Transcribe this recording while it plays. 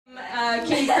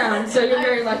King's Crown, so you're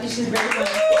very lucky. She's very funny.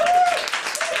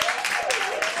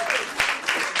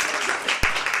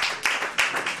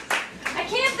 I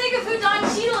can't think of who Don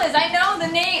Cheadle is. I know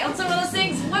the name of some of those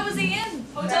things. What was he in?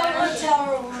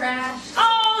 Hotel Crash.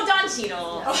 Oh, Don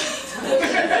Cheadle.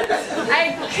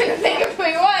 I couldn't think of who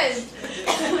he was.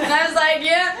 And I was like,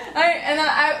 yeah.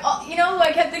 You know who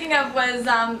I kept thinking of was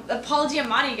the Paul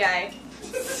Giamatti guy.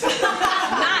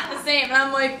 Not the same. And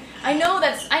I'm like, I know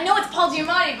it's Paul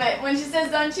Giamatti, but when she says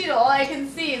Don Cheadle, all I can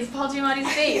see is Paul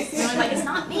Giamatti's face. And I'm like, it's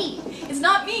not me. It's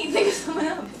not me. Think of someone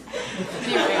else.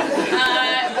 Anyway,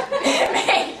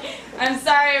 I'm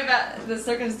sorry about the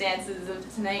circumstances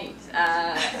of tonight.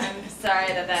 I'm sorry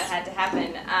that had to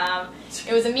happen.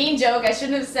 It was a mean joke. I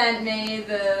shouldn't have sent May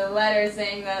the letter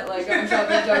saying that, like, I'm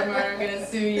trouble, joke murder, I'm gonna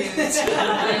sue you. And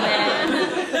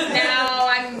then now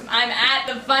I'm at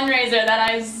the fundraiser that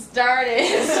I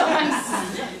started. So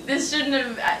this shouldn't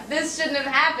have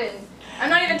happened. I'm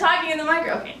not even talking in the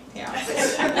micro. Okay, yeah.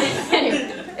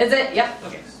 Anyway, is it? Yep.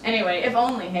 Okay. Anyway, if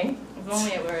only, hey? If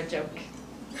only it were a joke.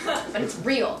 But it's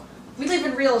real. We live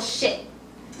in real shit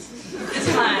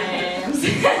times.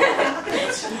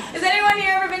 Has anyone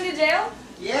here ever been to jail?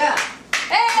 Yeah.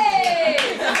 Hey!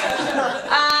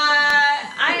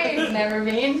 I've never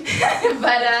been,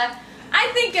 but I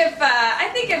think if I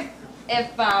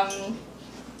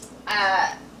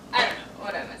don't know,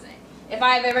 what am I saying? If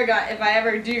I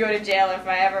ever do go to jail, or if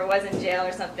I ever was in jail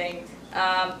or something,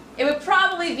 it would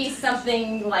probably be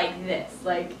something like this.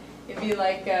 Like, it'd be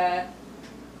like,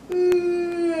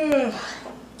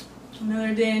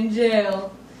 another day in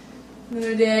jail.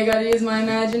 Another day I gotta use my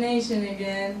imagination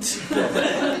again.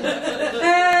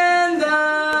 And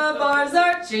the bars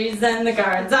are trees, and the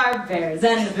cards are bears,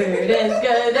 and the food is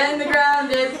good, and the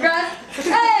ground is grass.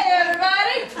 Hey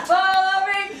everybody, follow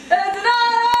me! It's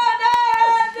another day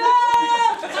in jail!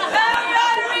 And we're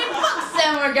gonna read books,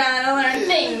 and we're gonna learn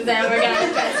things, and we're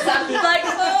gonna dress up like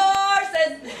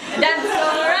horses, and dance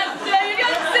around till you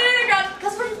can see the ground.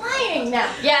 Cause we're flying now.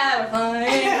 Yeah, we're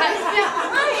flying. We're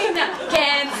flying now.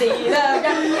 Can't see the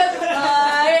ground. Cause we're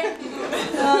flying.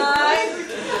 Flying.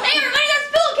 Hey everybody, there's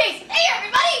Pillowcase. Hey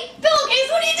everybody, Pillowcase,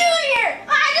 what are you doing here?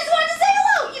 I just wanted to say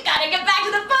hello. You gotta get back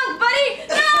to the funk, buddy.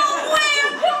 No way,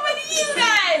 I'm coming with you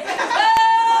guys.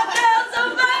 Oh, feels so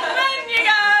fun when you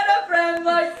got a friend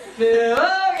like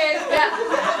Pillowcase. Yeah.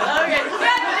 Okay.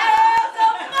 Yeah, feels so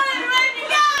fun when you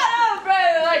got a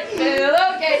friend like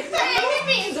Pillowcase. Hey, he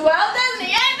means well, doesn't he?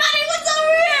 Hey buddy, what's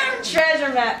over here? Treasure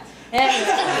map. Anyway,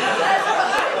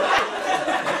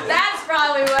 that's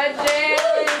probably what jail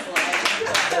is like.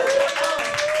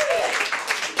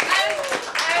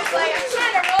 I was like, I'm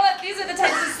trying to roll up. These are the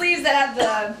types of sleeves that have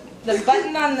the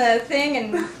button on the thing,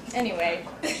 and anyway,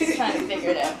 just trying to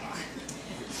figure it out.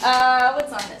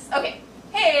 What's on this? Okay.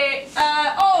 Hey,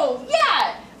 oh,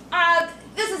 yeah.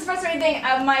 This is a frustrating thing.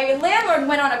 My landlord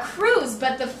went on a cruise,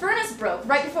 but the furnace broke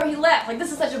right before he left. Like,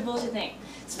 this is such a bullshit thing.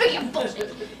 Speaking of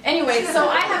bullshit. Anyway, so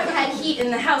I haven't had heat in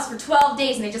the house for 12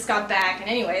 days, and they just got back. And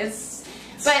anyways,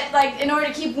 but like, in order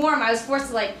to keep warm, I was forced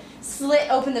to like slit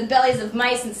open the bellies of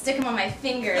mice and stick them on my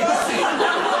fingers.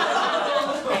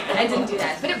 I didn't do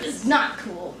that, but it was not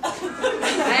cool. I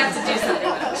have to do something.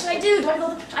 What should I do?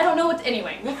 I don't know what.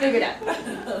 Anyway, we'll figure it out.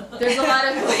 There's a lot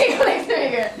of ways to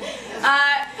figure it.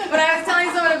 But I was telling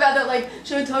someone about that, like,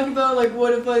 should I talk about, like,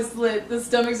 what if I slit the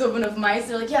stomachs open of mice?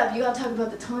 They're like, yeah, but you gotta talk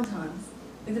about the tauntauns.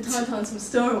 Like the tauntauns from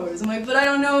Star Wars. I'm like, but I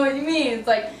don't know what you mean. It's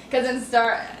like, because in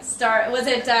was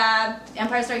it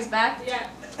Empire Strikes Back? Yeah.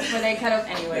 Where they cut off,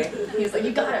 anyway. He was like,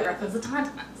 you gotta reference the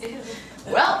tauntauns.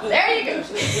 Well, there you go.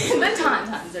 The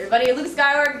tauntauns, everybody. Luke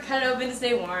Skywalker cut it open to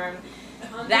stay warm.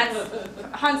 That's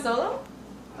Han Solo?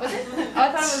 Was it? Oh,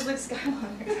 I thought it was Luke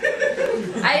Skywalker.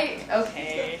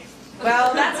 Okay.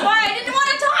 Well, that's why I didn't want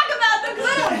to talk about them, because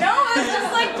I don't know. I was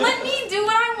just like, let me do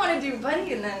what I want to do,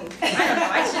 buddy. And then, I don't know,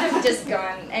 I should have just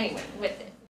gone, anyway, with it.